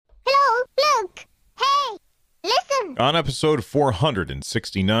On episode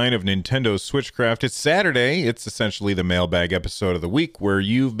 469 of Nintendo Switchcraft, it's Saturday. It's essentially the mailbag episode of the week where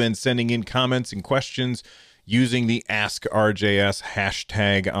you've been sending in comments and questions using the Ask RJS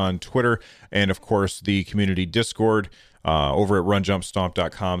hashtag on Twitter and, of course, the community Discord over at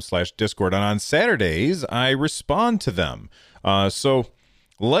runjumpstomp.com/Discord. And on Saturdays, I respond to them. So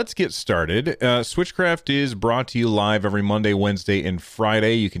let's get started. Switchcraft is brought to you live every Monday, Wednesday, and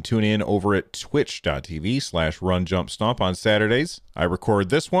Friday. You can tune in over at twitch.tv/runjumpstomp on Saturdays. I record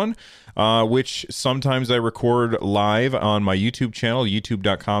this one, which sometimes I record live on my YouTube channel,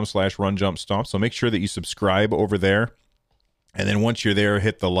 youtube.com/runjumpstomp. So make sure that you subscribe over there. And then once you're there,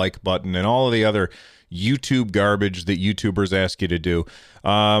 hit the like button and all of the other YouTube garbage that YouTubers ask you to do.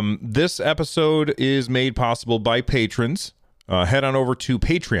 This episode is made possible by patrons. Head on over to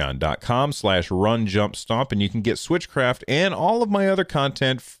patreon.com/runjumpstomp and you can get Switchcraft and all of my other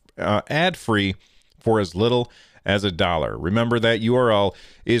content ad-free for as little as $1. Remember that URL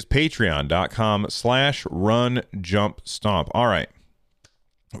is patreon.com/runjumpstomp. All right.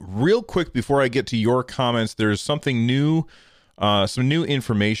 Real quick before I get to your comments, there's something new, some new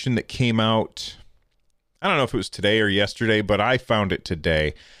information that came out. I don't know if it was today or yesterday, but I found it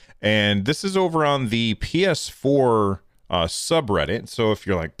today. And this is over on the PS4 subreddit. So if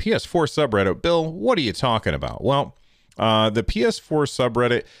you're like, PS4 subreddit, Bill, what are you talking about? Well, the PS4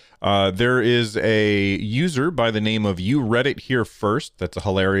 subreddit, there is a user by the name of You Read It Here First. That's a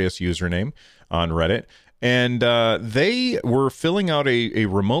hilarious username on Reddit. And they were filling out a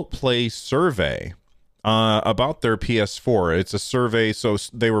remote play survey about their PS4. It's a survey. So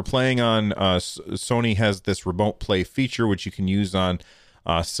they were playing on, Sony has this remote play feature, which you can use on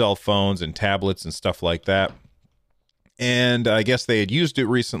cell phones and tablets and stuff like that. And I guess they had used it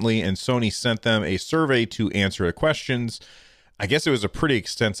recently, and Sony sent them a survey to answer the questions. I guess it was a pretty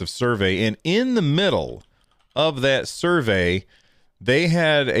extensive survey. And in the middle of that survey, they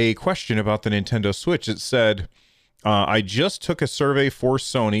had a question about the Nintendo Switch. It said, I just took a survey for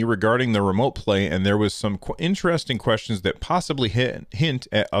Sony regarding the remote play, and there was some interesting questions that possibly hint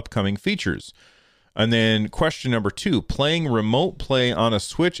at upcoming features. And then question number 2, playing remote play on a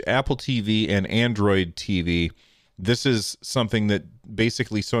Switch, Apple TV, and Android TV. This is something that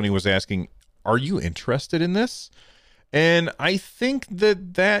basically Sony was asking, are you interested in this? And I think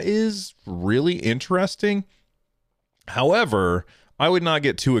that that is really interesting. However, I would not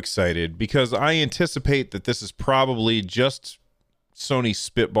get too excited because I anticipate that this is probably just Sony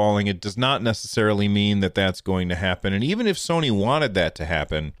spitballing. It does not necessarily mean that that's going to happen. And even if Sony wanted that to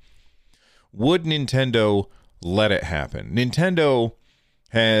happen, would Nintendo let it happen? Nintendo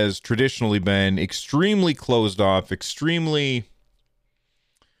has traditionally been extremely closed off, extremely,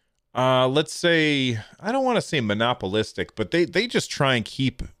 let's say, I don't want to say monopolistic, but they just try and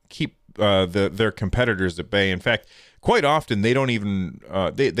keep their competitors at bay. In fact, quite often they don't even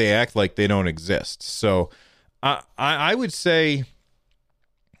they act like they don't exist. So I would say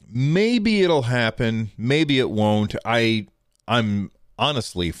maybe it'll happen, maybe it won't. I'm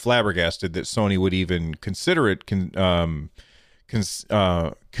honestly flabbergasted that Sony would even consider it.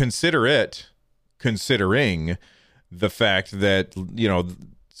 Considering the fact that, you know,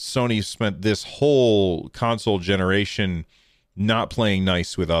 Sony spent this whole console generation not playing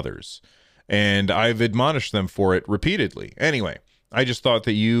nice with others, and I've admonished them for it repeatedly. Anyway, I just thought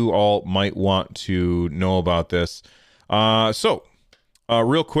that you all might want to know about this.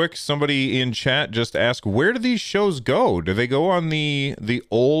 Real quick, somebody in chat just asked, where do these shows go? Do they go on the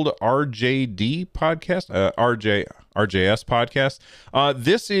old RJD podcast, RJS podcast?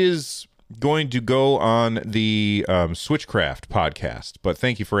 This is going to go on the Switchcraft podcast, but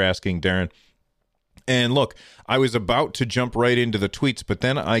thank you for asking, Darren. And look, I was about to jump right into the tweets, but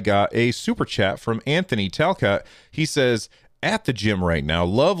then I got a super chat from Anthony Talcott. He says, at the gym right now,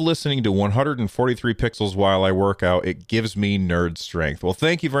 love listening to 143 Pixels while I work out. It gives me nerd strength. Well,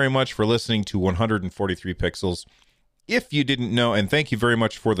 thank you very much for listening to 143 Pixels. If you didn't know, and thank you very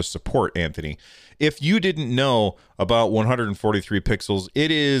much for the support, Anthony. If you didn't know about 143 Pixels, it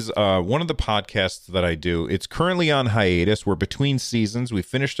is one of the podcasts that I do. It's currently on hiatus. We're between seasons. We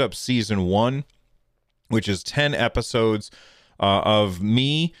finished up season 1, which is 10 episodes of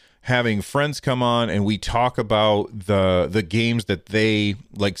me having friends come on, and we talk about the games that they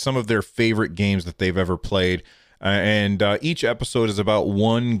like, some of their favorite games that they've ever played. And each episode is about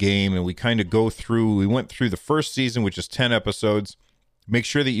one game, and we kind of go through. We went through the first season, which is 10 episodes. Make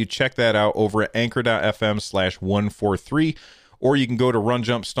sure that you check that out over at anchor.fm/143, or you can go to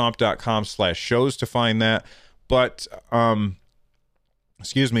runjumpstomp.com/shows to find that. But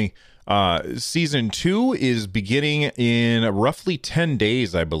excuse me. Season 2 is beginning in roughly 10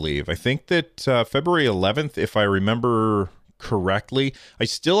 days, I believe. I think that February 11th, if I remember correctly. I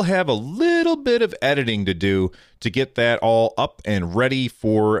still have a little bit of editing to do to get that all up and ready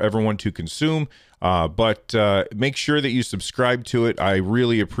for everyone to consume. But make sure that you subscribe to it. I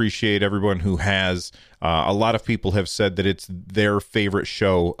really appreciate everyone who has. A lot of people have said that it's their favorite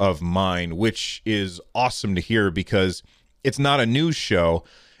show of mine, which is awesome to hear because it's not a news show.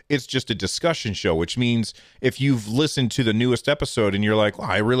 It's just a discussion show, which means if you've listened to the newest episode and you're like, well,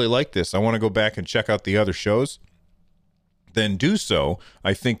 I really like this, I want to go back and check out the other shows, then do so.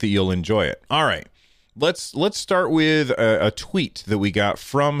 I think that you'll enjoy it. All right, let's start with a tweet that we got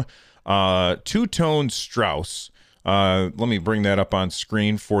from Two Tone Strauss. Let me bring that up on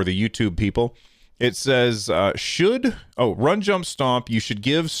screen for the YouTube people. It says, Run Jump Stomp, you should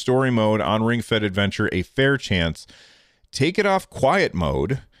give story mode on Ring Fit Adventure a fair chance. Take it off quiet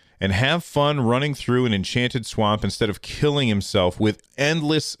mode and have fun running through an enchanted swamp instead of killing himself with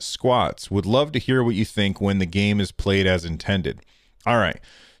endless squats. Would love to hear what you think when the game is played as intended. All right.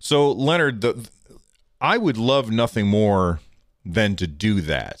 So, Leonard, I would love nothing more than to do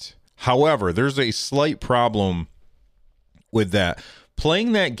that. However, there's a slight problem with that.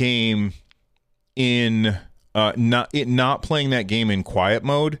 Playing that game not playing that game in quiet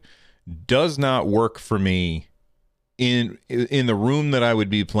mode does not work for me in the room that I would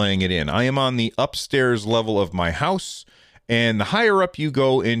be playing it in. I am on the upstairs level of my house, and the higher up you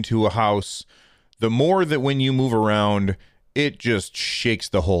go into a house, the more that when you move around, it just shakes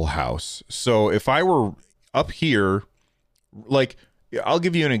the whole house. So if I were up here, like, I'll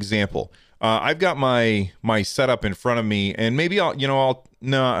give you an example. I've got my setup in front of me, and maybe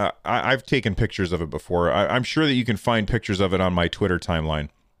I've taken pictures of it before. I'm sure that you can find pictures of it on my Twitter timeline.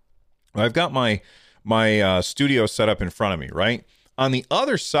 I've got my studio set up in front of me, right? On the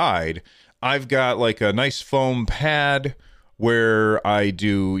other side, I've got like a nice foam pad where I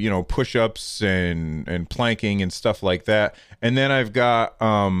do, push-ups and planking and stuff like that. And then I've got,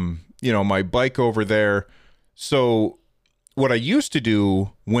 my bike over there. So what I used to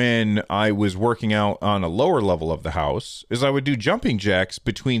do when I was working out on a lower level of the house is I would do jumping jacks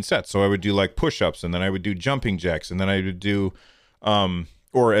between sets. So I would do like push-ups, and then I would do jumping jacks, and then I would do,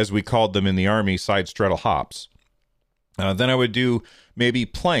 or as we called them in the Army, side straddle hops. Then I would do maybe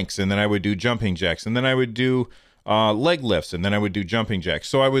planks, and then I would do jumping jacks, and then I would do leg lifts, and then I would do jumping jacks.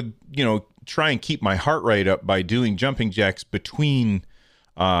 So I would, try and keep my heart rate up by doing jumping jacks between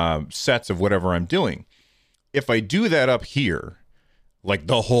sets of whatever I'm doing. If I do that up here, like,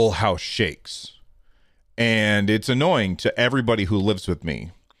 the whole house shakes, and it's annoying to everybody who lives with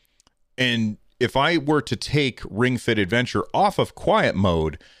me. And if I were to take Ring Fit Adventure off of quiet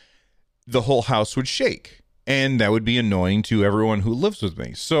mode, the whole house would shake, and that would be annoying to everyone who lives with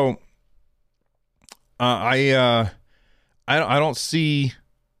me. So I don't see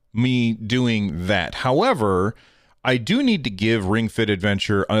me doing that. However, I do need to give Ring Fit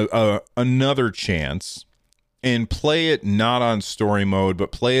Adventure another chance and play it not on story mode,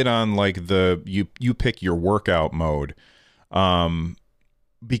 but play it on like you pick your workout mode.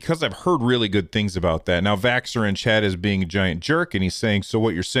 Because I've heard really good things about that. Now, Vaxer in chat is being a giant jerk, and he's saying, so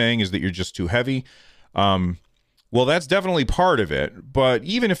what you're saying is that you're just too heavy. Well, that's definitely part of it. But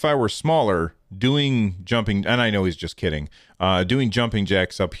even if I were smaller, doing jumping, and I know he's just kidding, doing jumping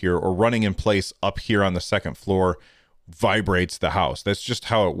jacks up here or running in place up here on the second floor vibrates the house. That's just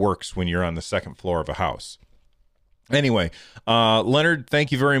how it works when you're on the second floor of a house. Anyway, Leonard,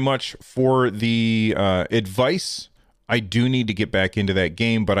 thank you very much for the advice. I do need to get back into that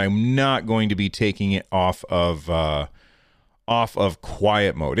game, but I'm not going to be taking it off of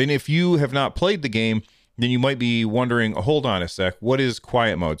quiet mode. And if you have not played the game, then you might be wondering, hold on a sec, what is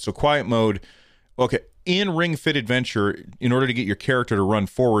quiet mode? So quiet mode, okay, in Ring Fit Adventure, in order to get your character to run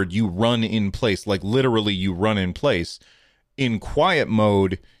forward, you run in place, like literally you run in place. In quiet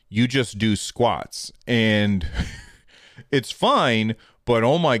mode, you just do squats, and it's fine, but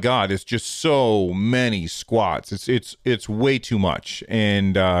oh my God, it's just so many squats. It's way too much,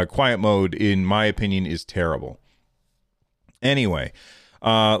 and quiet mode, in my opinion, is terrible. Anyway,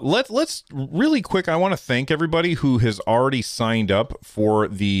 let's really quick. I want to thank everybody who has already signed up for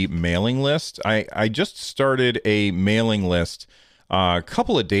the mailing list. I just started a mailing list a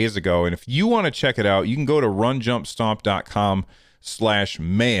couple of days ago, and if you want to check it out, you can go to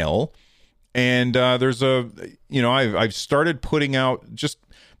runjumpstomp.com/mail. And there's I've started putting out just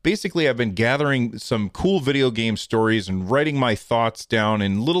basically I've been gathering some cool video game stories and writing my thoughts down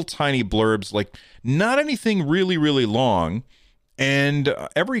in little tiny blurbs, like not anything really, really long. And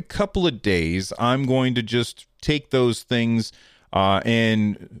every couple of days, I'm going to just take those things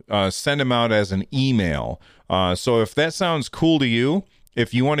and send them out as an email. So if that sounds cool to you,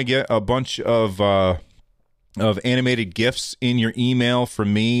 if you want to get a bunch of animated GIFs in your email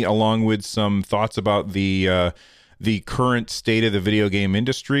from me, along with some thoughts about the current state of the video game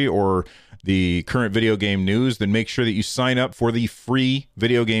industry or the current video game news, then make sure that you sign up for the free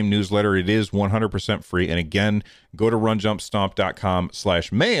video game newsletter. It is 100% free. And again, go to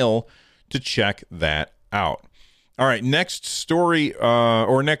runjumpstomp.com/mail to check that out. All right, next story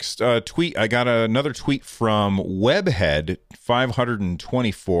or next tweet. I got another tweet from Webhead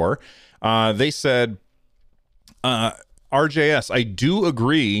 524. They said, RJS, I do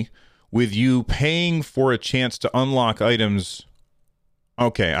agree with you paying for a chance to unlock items.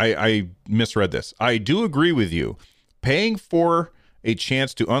 Okay, I misread this. I do agree with you. Paying for a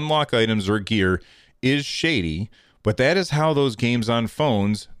chance to unlock items or gear is shady, but that is how those games on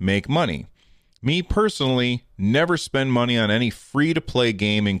phones make money. Me personally, never spend money on any free-to-play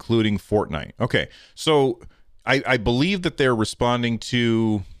game, including Fortnite. Okay, so I believe that they're responding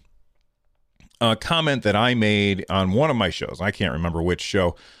to a comment that I made on one of my shows. I can't remember which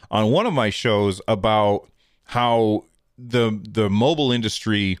show. On one of my shows about how the mobile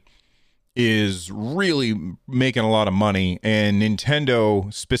industry is really making a lot of money, and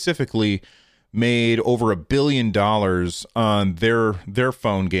Nintendo specifically made over $1 billion on their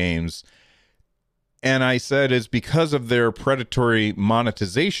phone games. And I said it's because of their predatory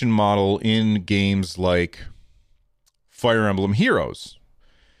monetization model in games like Fire Emblem Heroes.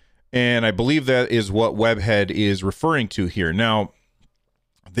 And I believe that is what Webhead is referring to here. Now,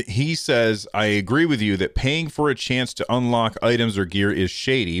 he says, I agree with you that paying for a chance to unlock items or gear is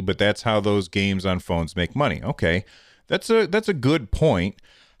shady, but that's how those games on phones make money. Okay, that's a good point.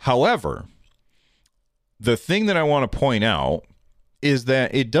 However, the thing that I want to point out is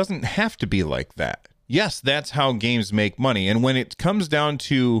that it doesn't have to be like that. Yes, that's how games make money. And when it comes down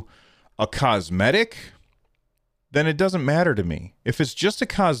to a cosmetic, then it doesn't matter to me. If it's just a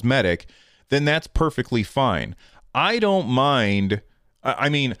cosmetic, then that's perfectly fine. I don't mind. I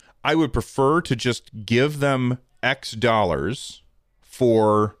mean, I would prefer to just give them X dollars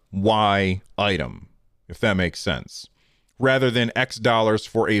for Y item, if that makes sense, rather than X dollars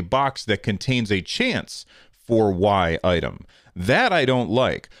for a box that contains a chance for Y item. That I don't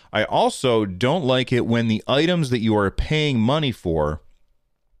like. I also don't like it when the items that you are paying money for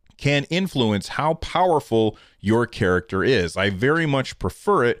can influence how powerful your character is. I very much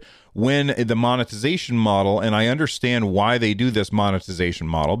prefer it when the monetization model, and I understand why they do this monetization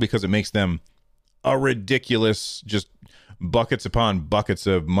model, because it makes them a ridiculous, just buckets upon buckets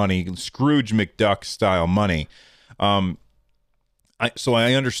of money, Scrooge McDuck style money. So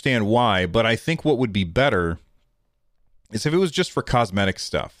I understand why, but I think what would be better is if it was just for cosmetic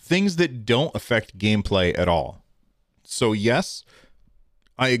stuff, things that don't affect gameplay at all. So yes,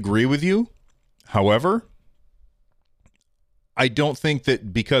 I agree with you. However, I don't think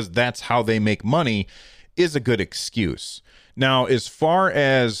that because that's how they make money is a good excuse. Now, as far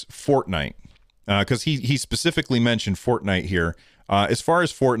as Fortnite, because he specifically mentioned Fortnite here. As far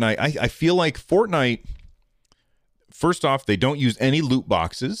as Fortnite, I feel like Fortnite, first off, they don't use any loot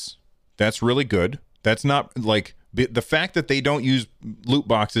boxes. That's really good. That's not like the fact that they don't use loot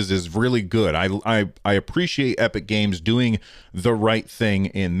boxes is really good. I appreciate Epic Games doing the right thing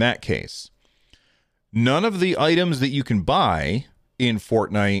in that case. None of the items that you can buy in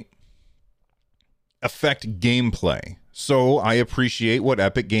Fortnite affect gameplay. So I appreciate what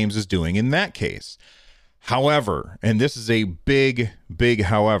Epic Games is doing in that case. However, and this is a big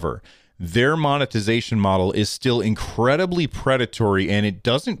however, their monetization model is still incredibly predatory, and it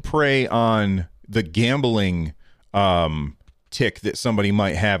doesn't prey on the gambling tick that somebody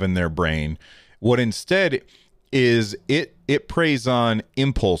might have in their brain. What instead is it preys on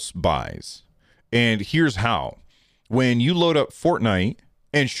impulse buys. And here's how. When you load up Fortnite,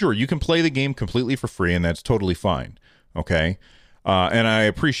 and sure, you can play the game completely for free, and that's totally fine. Okay? And I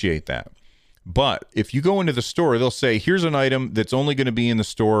appreciate that. But if you go into the store, they'll say, here's an item that's only going to be in the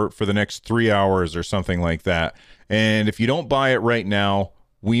store for the next 3 hours or something like that. And if you don't buy it right now,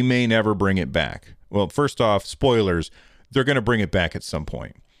 we may never bring it back. Well, first off, spoilers, they're going to bring it back at some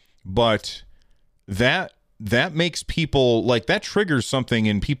point. But that makes people, like, that triggers something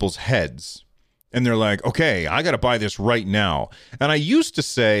in people's heads. And they're like, okay, I got to buy this right now. And I used to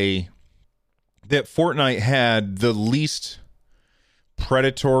say that Fortnite had the least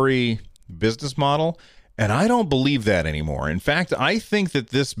predatory business model, and I don't believe that anymore. In fact, I think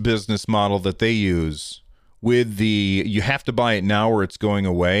that this business model that they use with the you have to buy it now or it's going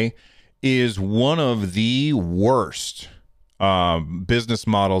away is one of the worst business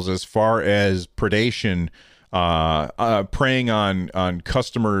models as far as predation preying on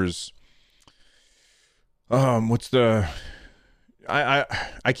customers. What's the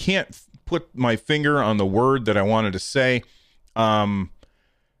I can't put my finger on the word that I wanted to say.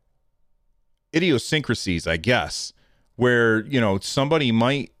 Idiosyncrasies, I guess, where, you know, somebody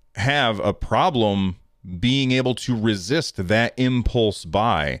might have a problem being able to resist that impulse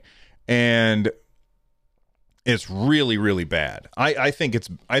buy, and it's really, really bad. I think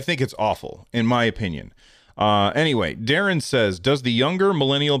it's awful, in my opinion. Anyway, Darren says, does the younger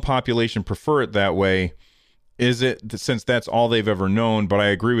millennial population prefer it that way? Is it since that's all they've ever known? But I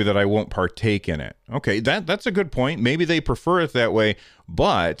agree with it. I won't partake in it. Okay, that's a good point. Maybe they prefer it that way,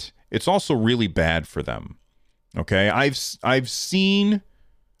 but it's also really bad for them. Okay, I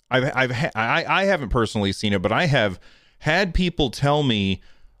haven't personally seen it, but I have had people tell me,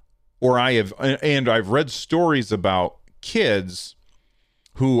 or I've read stories about kids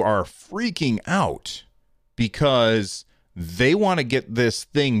who are freaking out because they want to get this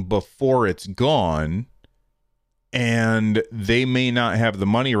thing before it's gone, and they may not have the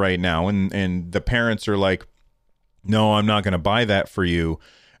money right now, and the parents are like, no, I'm not going to buy that for you.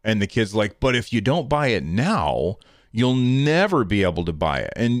 And the kid's like, but if you don't buy it now, you'll never be able to buy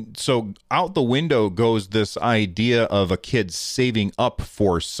it. And so out the window goes this idea of a kid saving up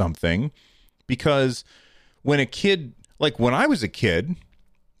for something, because when I was a kid,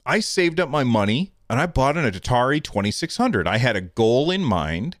 I saved up my money and I bought an Atari 2600. I had a goal in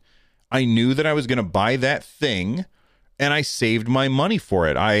mind. I knew that I was going to buy that thing, and I saved my money for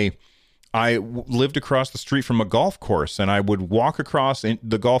it. I lived across the street from a golf course, and I would walk across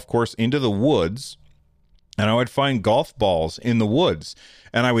the golf course into the woods, and I would find golf balls in the woods,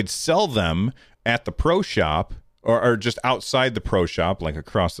 and I would sell them at the pro shop, or just outside the pro shop, like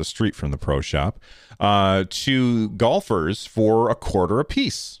across the street from the pro shop, to golfers for $0.25 a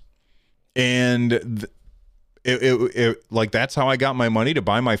piece. And it like, that's how I got my money to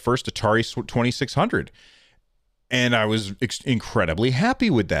buy my first Atari 2600. And I was incredibly happy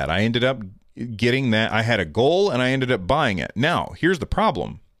with that. I ended up getting that. I had a goal, and I ended up buying it. Now, here's the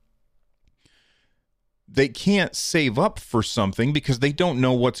problem. They can't save up for something because they don't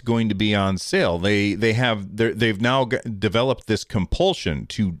know what's going to be on sale. They've now developed this compulsion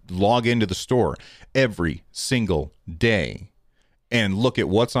to log into the store every single day and look at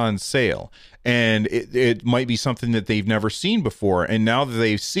what's on sale. And it might be something that they've never seen before. And now that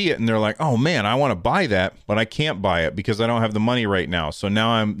they see it and they're like, oh man, I want to buy that, but I can't buy it because I don't have the money right now. So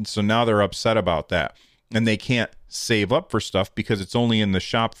now they're upset about that. And they can't save up for stuff because it's only in the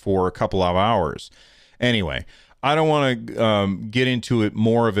shop for a couple of hours. Anyway, I don't want to get into it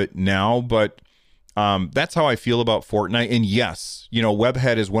more of it now, but that's how I feel about Fortnite. And yes,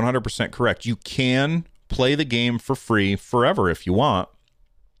 Webhead is 100% correct. You can play the game for free forever if you want,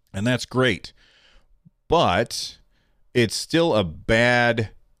 and that's great. But it's still a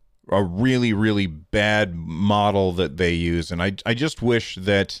really, really bad model that they use. And I just wish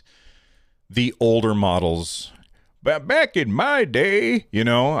that the older models, back in my day,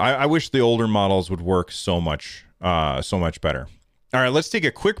 I wish the older models would work so much better. All right, let's take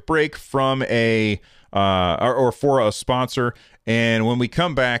a quick break from for a sponsor. And when we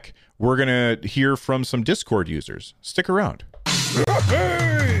come back, we're going to hear from some Discord users. Stick around.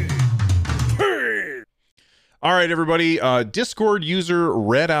 All right, everybody. Discord user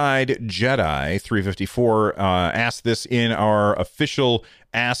Red-Eyed Jedi 354 asked this in our official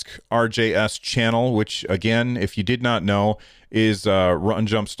Ask RJS channel, which, again, if you did not know, is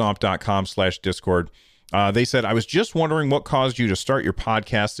runjumpstomp.com/Discord. They said, I was just wondering what caused you to start your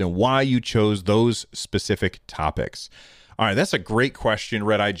podcast and why you chose those specific topics. All right, that's a great question,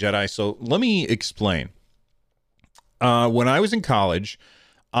 Red-Eyed Jedi. So let me explain. When I was in college,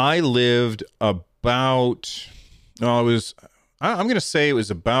 I lived about, I'm going to say it was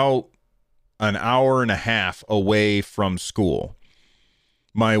about an hour and a half away from school.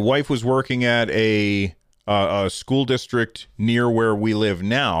 My wife was working at a school district near where we live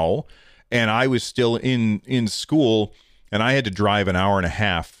now, and I was still in school, and I had to drive an hour and a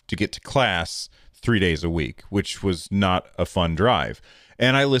half to get to class 3 days a week, which was not a fun drive.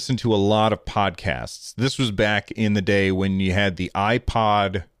 And I listened to a lot of podcasts. This was back in the day when you had the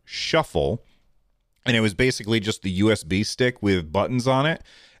iPod Shuffle, and it was basically just the USB stick with buttons on it.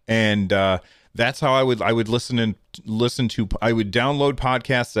 And that's how I would listen to. I would download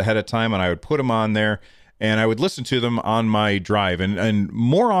podcasts ahead of time, and I would put them on there, and I would listen to them on my drive. And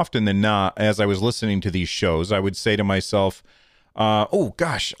more often than not, as I was listening to these shows, I would say to myself, oh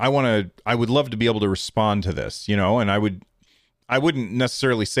gosh, I would love to be able to respond to this, and I wouldn't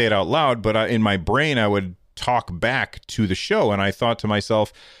necessarily say it out loud, but in my brain, I would talk back to the show. And I thought to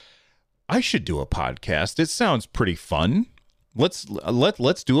myself, I should do a podcast. It sounds pretty fun. Let's do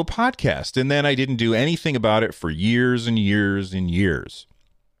a podcast. And then I didn't do anything about it for years and years and years.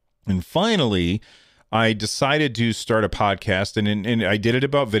 And finally, I decided to start a podcast, and I did it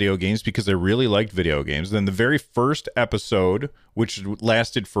about video games because I really liked video games. Then the very first episode, which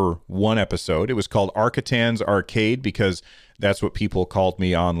lasted for one episode, it was called Arcatan's Arcade because that's what people called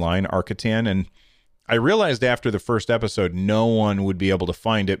me online, Arcatan. And I realized after the first episode, no one would be able to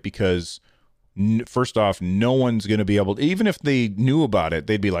find it because, first off, no one's going to be able to, even if they knew about it,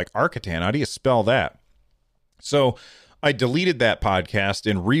 they'd be like, Arcatan, how do you spell that? So I deleted that podcast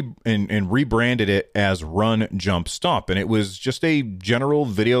and rebranded it as Run, Jump, Stomp. And it was just a general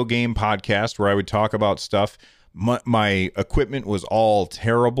video game podcast where I would talk about stuff. My equipment was all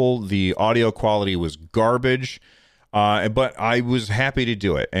terrible. The audio quality was garbage. But I was happy to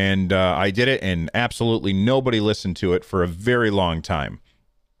do it. And I did it, and absolutely nobody listened to it for a very long time.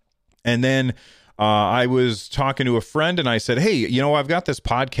 And then I was talking to a friend, and I said, hey, I've got this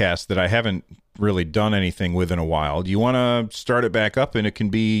podcast that I haven't really done anything with in a while. Do you want to start it back up? And it can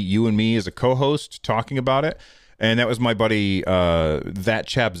be you and me as a co-host talking about it. And that was my buddy, That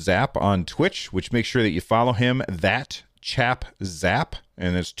Chap Zap on Twitch, which make sure that you follow him, That Chap Zap.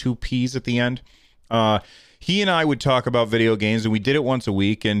 And there's 2 P's at the end. He and I would talk about video games, and we did it once a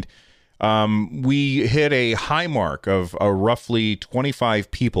week. And we hit a high mark of roughly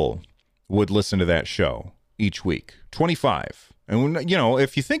 25 people would listen to that show each week. 25. And,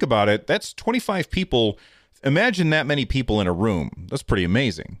 if you think about it, that's 25 people. Imagine that many people in a room. That's pretty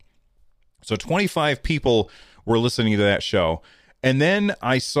amazing. So 25 people were listening to that show. And then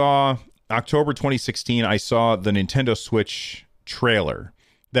I saw, October 2016, I saw the Nintendo Switch trailer.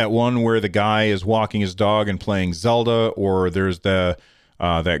 That one where the guy is walking his dog and playing Zelda, or there's that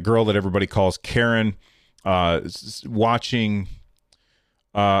girl that everybody calls Karen watching...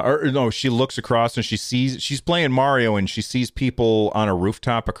 she looks across and she's playing Mario, and she sees people on a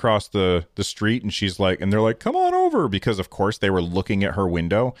rooftop across the street, and they're like, come on over, because of course they were looking at her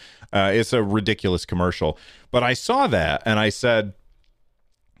window. It's a ridiculous commercial. But I saw that and I said,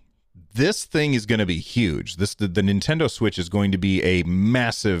 this thing is going to be huge. The Nintendo Switch is going to be a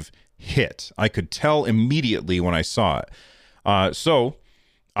massive hit. I could tell immediately when I saw it. So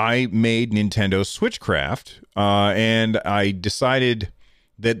I made Nintendo Switchcraft, and I decided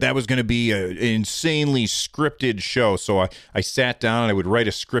that was going to be an insanely scripted show. So I sat down and I would write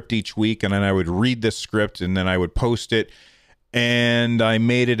a script each week, and then I would read this script, and then I would post it. And I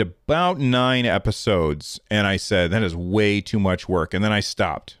made it about 9 episodes, and I said, that is way too much work. And then I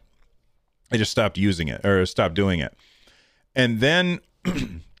stopped. I just stopped using it, or stopped doing it. And then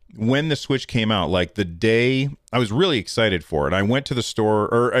when the Switch came out, like the day, I was really excited for it. I went to the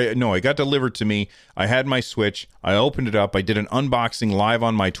store, it got delivered to me. I had my Switch. I opened it up. I did an unboxing live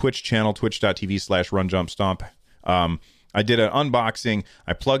on my Twitch channel, twitch.tv/runjumpstomp. I did an unboxing.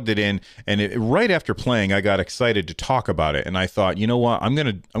 I plugged it in, and right after playing, I got excited to talk about it. And I thought, you know what? I'm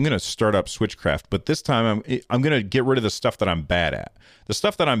gonna start up Switchcraft, but this time I'm gonna get rid of the stuff that I'm bad at. The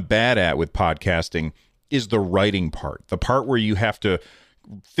stuff that I'm bad at with podcasting is the writing part, the part where you have to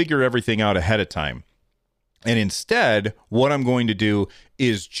figure everything out ahead of time. And instead, what I'm going to do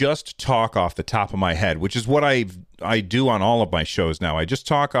is just talk off the top of my head, which is what I do on all of my shows now. I just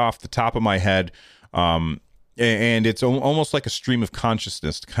talk off the top of my head, and it's almost like a stream of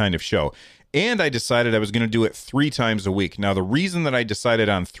consciousness kind of show. And I decided I was going to do it 3 times a week. Now, the reason that I decided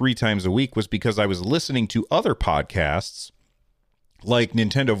on 3 times a week was because I was listening to other podcasts like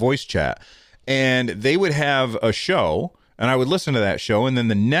Nintendo Voice Chat, and they would have a show, and I would listen to that show, and then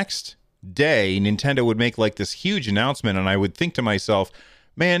the next day Nintendo would make like this huge announcement, and I would think to myself,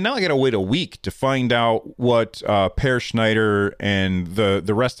 man, now I gotta wait a week to find out what Per Schneider and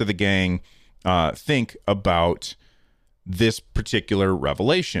the rest of the gang think about this particular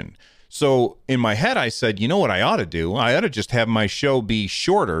revelation. So in my head, I said, you know what I ought to do? I ought to just have my show be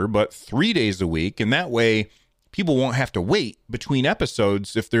shorter, but 3 days a week, and that way people won't have to wait between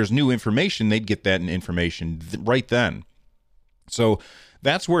episodes. If there's new information, they'd get that information right then. So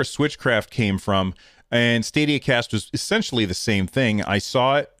that's where Switchcraft came from. And StadiaCast was essentially the same thing. I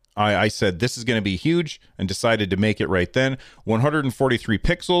saw it. I said, this is going to be huge, and decided to make it right then. 143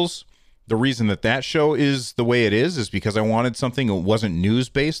 pixels. The reason that show is the way it is because I wanted something that wasn't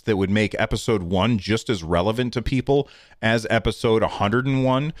news-based, that would make episode 1 just as relevant to people as episode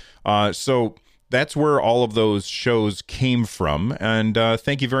 101. So that's where all of those shows came from. And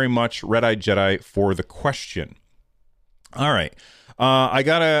thank you very much, Red Eyed Jedi, for the question. All right. I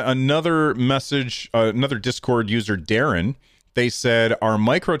got another message, another Discord user, Darren, They said, are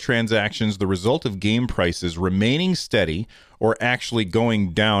microtransactions the result of game prices remaining steady or actually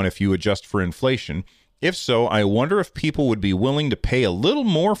going down if you adjust for inflation? If so, I wonder if people would be willing to pay a little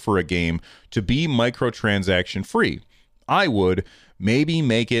more for a game to be microtransaction free. I would. Maybe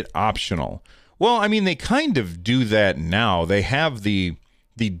make it optional. Well, I mean, they kind of do that now. They have the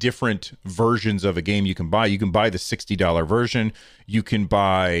different versions of a game you can buy. You can buy the $60 version. You can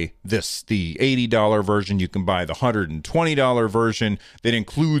buy the $80 version. You can buy the $120 version that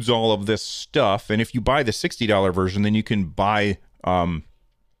includes all of this stuff. And if you buy the $60 version, then you can buy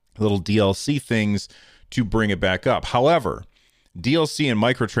little DLC things to bring it back up. However, DLC and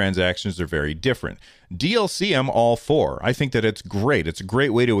microtransactions are very different. DLC, I'm all for. I think that it's great. It's a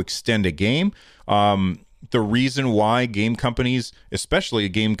great way to extend a game. The reason why game companies, especially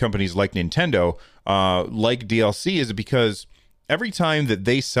game companies like Nintendo, like DLC is because every time that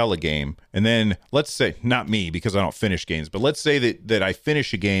they sell a game, and then let's say, not me because I don't finish games, but let's say that I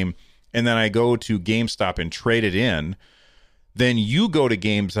finish a game and then I go to GameStop and trade it in, then you go to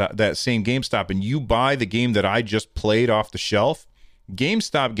that same GameStop and you buy the game that I just played off the shelf.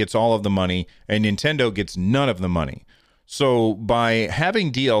 GameStop gets all of the money and Nintendo gets none of the money. So by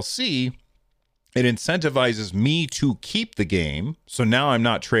having DLC, it incentivizes me to keep the game. So now I'm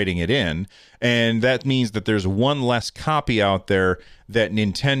not trading it in. And that means that there's one less copy out there that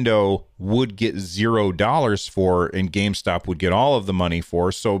Nintendo would get $0 for and GameStop would get all of the money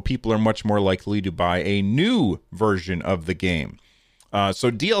for. So people are much more likely to buy a new version of the game.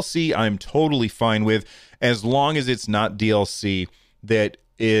 So DLC, I'm totally fine with, as long as it's not DLC that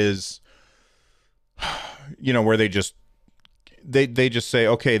is, where they just say,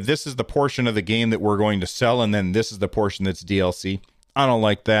 okay, this is the portion of the game that we're going to sell, and then this is the portion that's DLC. I don't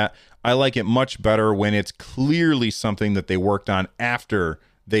like that. I like it much better when it's clearly something that they worked on after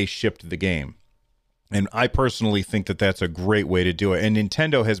they shipped the game. And I personally think that that's a great way to do it. And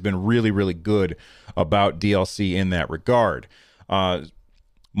Nintendo has been really, really good about DLC in that regard.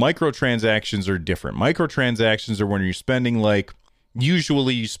 Microtransactions are different. Microtransactions are when you're spending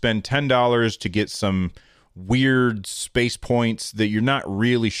usually you spend $10 to get some weird space points that you're not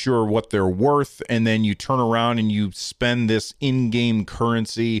really sure what they're worth, and then you turn around and you spend this in-game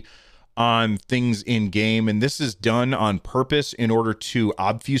currency on things in-game, and this is done on purpose in order to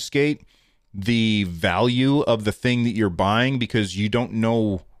obfuscate the value of the thing that you're buying because you don't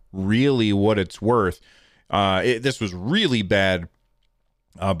know really what it's worth. This was really bad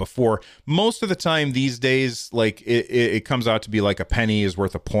before. Most of the time these days, it comes out to be like a penny is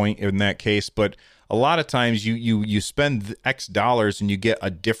worth a point in that case, but a lot of times you spend X dollars and you get a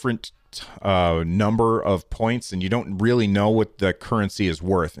different number of points and you don't really know what the currency is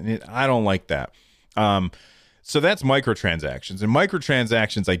worth. And I don't like that. So that's microtransactions. And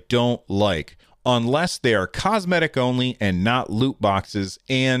microtransactions I don't like unless they are cosmetic only and not loot boxes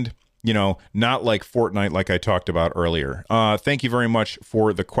and, not like Fortnite like I talked about earlier. Thank you very much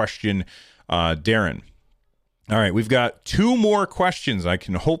for the question, Darren. All right, we've got two more questions. I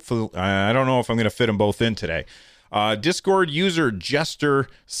don't know if I'm going to fit them both in today. Discord user Jester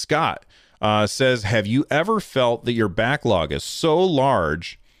Scott says, have you ever felt that your backlog is so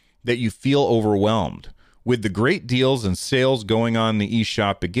large that you feel overwhelmed? With the great deals and sales going on in the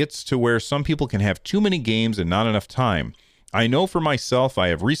eShop, it gets to where some people can have too many games and not enough time. I know for myself, I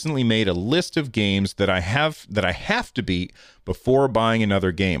have recently made a list of games that I have to beat before buying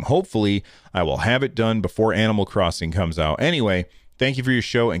another game. Hopefully, I will have it done before Animal Crossing comes out. Anyway, thank you for your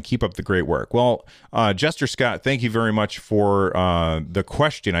show and keep up the great work. Well, Jester Scott, thank you very much for the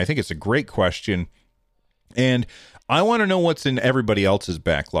question. I think it's a great question. And I want to know what's in everybody else's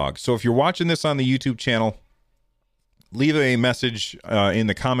backlog. So if you're watching this on the YouTube channel, leave a message in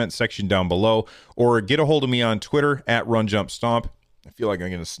the comment section down below, or get a hold of me on Twitter at RunJumpStomp. I feel like I'm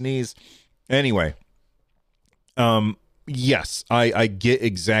going to sneeze. Anyway, yes, I get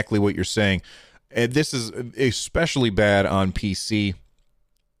exactly what you're saying. And this is especially bad on PC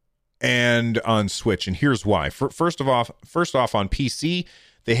and on Switch, and here's why. First off, on PC,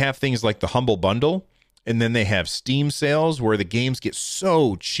 they have things like the Humble Bundle, and then they have Steam sales where the games get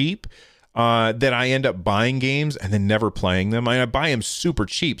so cheap that I end up buying games and then never playing them. I buy them super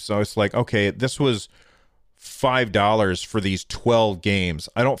cheap, so it's like, okay, this was $5 for these 12 games.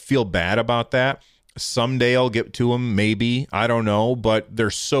 I don't feel bad about that. Someday I'll get to them, maybe. I don't know, but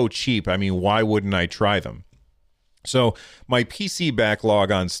they're so cheap. I mean, why wouldn't I try them? So my PC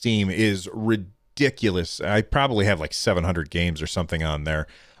backlog on Steam is ridiculous. I probably have like 700 games or something on there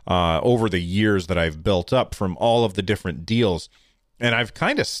over the years that I've built up from all of the different deals. And I've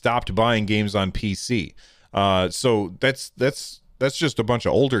kind of stopped buying games on PC. So that's just a bunch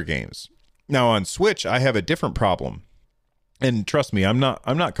of older games. Now on Switch, I have a different problem. And trust me, I'm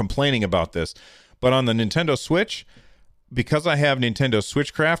not complaining about this, but on the Nintendo Switch, because I have Nintendo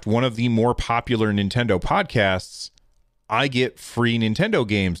Switchcraft, one of the more popular Nintendo podcasts, I get free Nintendo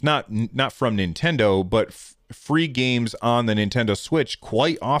games, not from Nintendo, but free games on the Nintendo Switch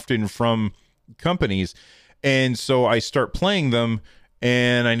quite often from companies. And so I start playing them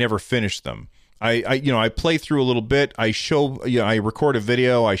and I never finish them. I play through a little bit. I record a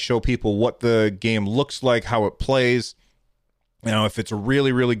video. I show people what the game looks like, how it plays. If it's a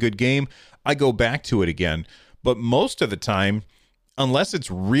really, really good game, I go back to it again. But most of the time, unless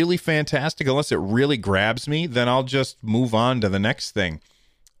it's really fantastic, unless it really grabs me, then I'll just move on to the next thing.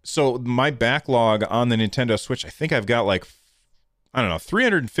 So my backlog on the Nintendo Switch, I think I've got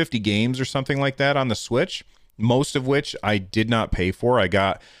 350 games or something like that on the Switch, most of which I did not pay for. I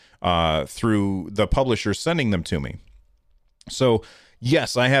got through the publisher sending them to me. So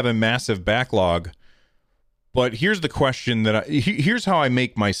yes, I have a massive backlog, but here's the question here's how I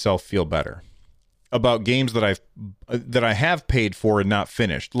make myself feel better about games that I have paid for and not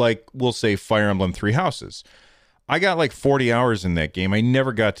finished. Like, we'll say Fire Emblem Three Houses. I got 40 hours in that game. I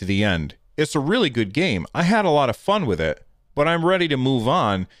never got to the end. It's a really good game. I had a lot of fun with it, but I'm ready to move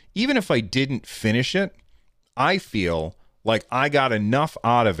on. Even if I didn't finish it, I feel like I got enough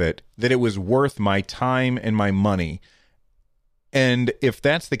out of it that it was worth my time and my money. And if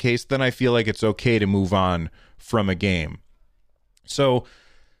that's the case, then I feel like it's okay to move on from a game. So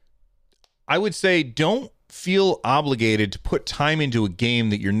I would say don't feel obligated to put time into a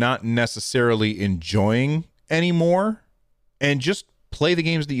game that you're not necessarily enjoying anymore, and just play the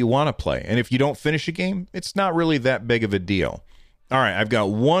games that you want to play. And if you don't finish a game, it's not really that big of a deal. All right, I've got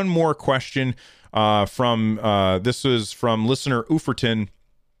one more question this is from listener Uferton.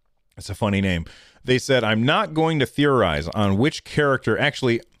 It's a funny name. They said, I'm not going to theorize on which character.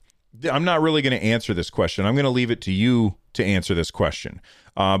 Actually, I'm not really going to answer this question. I'm going to leave it to you to answer this question.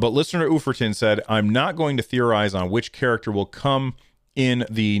 But listener Uferton said, I'm not going to theorize on which character will come in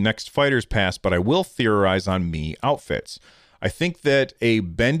the next Fighters Pass, but I will theorize on Mii outfits. I think that a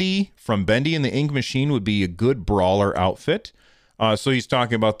Bendy from Bendy and the Ink Machine would be a good brawler outfit. So he's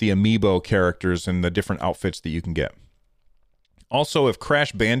talking about the amiibo characters and the different outfits that you can get. Also, if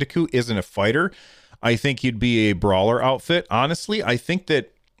Crash Bandicoot isn't a fighter, I think he'd be a brawler outfit. Honestly, I think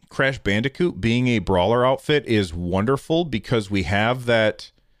that Crash Bandicoot being a brawler outfit is wonderful because we have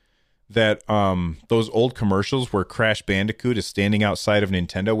those old commercials where Crash Bandicoot is standing outside of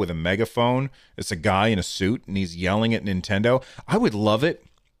Nintendo with a megaphone. It's a guy in a suit and he's yelling at Nintendo. I would love it.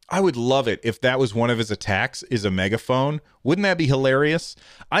 I would love it if that was one of his attacks, is a megaphone. Wouldn't that be hilarious?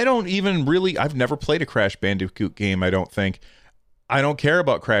 I've never played a Crash Bandicoot game, I don't think. I don't care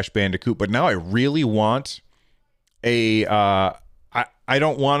about Crash Bandicoot, but now I really want I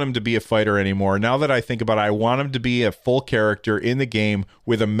don't want him to be a fighter anymore. Now that I think about it, I want him to be a full character in the game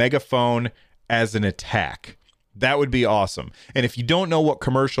with a megaphone as an attack. That would be awesome. And if you don't know what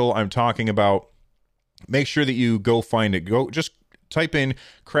commercial I'm talking about, make sure that you go find it. Go just type in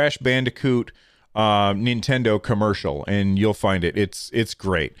Crash Bandicoot Nintendo commercial and you'll find it. It's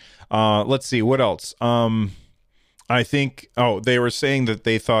great. Let's see what else. I think they were saying that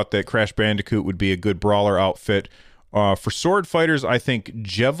they thought that Crash Bandicoot would be a good brawler outfit. For sword fighters, I think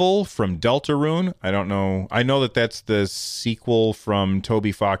Jevil from Deltarune. I don't know. I know that that's the sequel from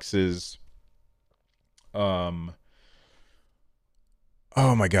Toby Fox's. Oh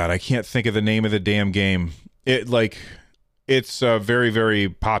my God, I can't think of the name of the damn game. It's a very, very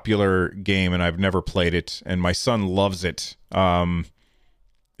popular game, and I've never played it, and my son loves it.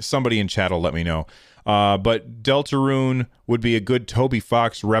 Somebody in chat will let me know. But Deltarune would be a good Toby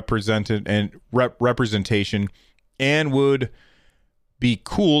Fox representation, and would be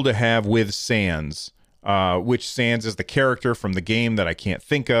cool to have with Sans, which Sans is the character from the game that I can't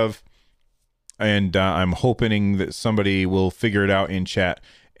think of. And I'm hoping that somebody will figure it out in chat.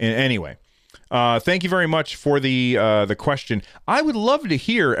 And anyway, thank you very much for the question. I would love to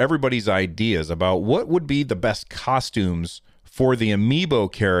hear everybody's ideas about what would be the best costumes for the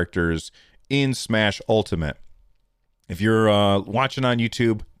amiibo characters in Smash Ultimate. If you're watching on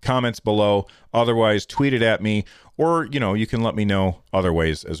YouTube, comments below. Otherwise, tweet it at me, or you can let me know other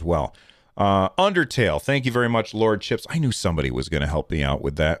ways as well. Undertale, thank you very much, Lord Chips. I knew somebody was going to help me out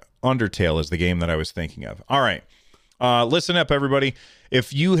with that. Undertale is the game that I was thinking of. All right, listen up, everybody.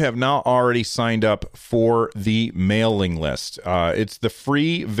 If you have not already signed up for the mailing list, it's the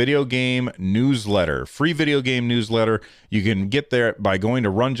free video game newsletter. Free video game newsletter. You can get there by going to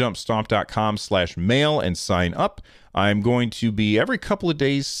runjumpstomp.com/mail and sign up. I'm going to be every couple of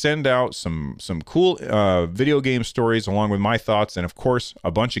days send out some cool video game stories along with my thoughts and, of course,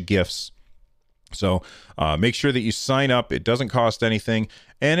 a bunch of gifts. So make sure that you sign up. It doesn't cost anything,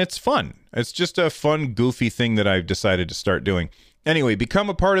 and it's fun. It's just a fun, goofy thing that I've decided to start doing. Anyway, become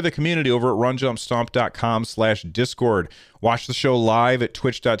a part of the community over at runjumpstomp.com/Discord. Watch the show live at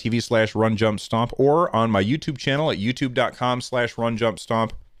twitch.tv/runjumpstomp or on my YouTube channel at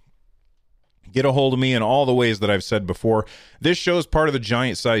youtube.com/runjumpstomp. Get a hold of me in all the ways that I've said before. This show is part of the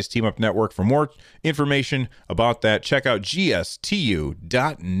Giant Size Team Up Network. For more information about that, check out gstu.net.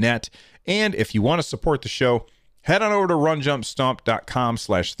 And if you want to support the show, head on over to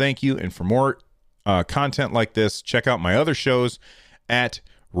runjumpstomp.com/thank you. And for more content like this, check out my other shows at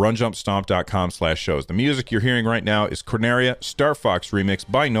runjumpstomp.com/shows. The music you're hearing right now is Corneria Star Fox remix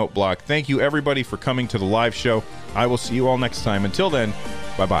by Noteblock. Thank you everybody for coming to the live show. I will see you all next time. Until then,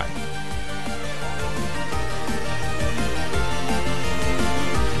 bye-bye.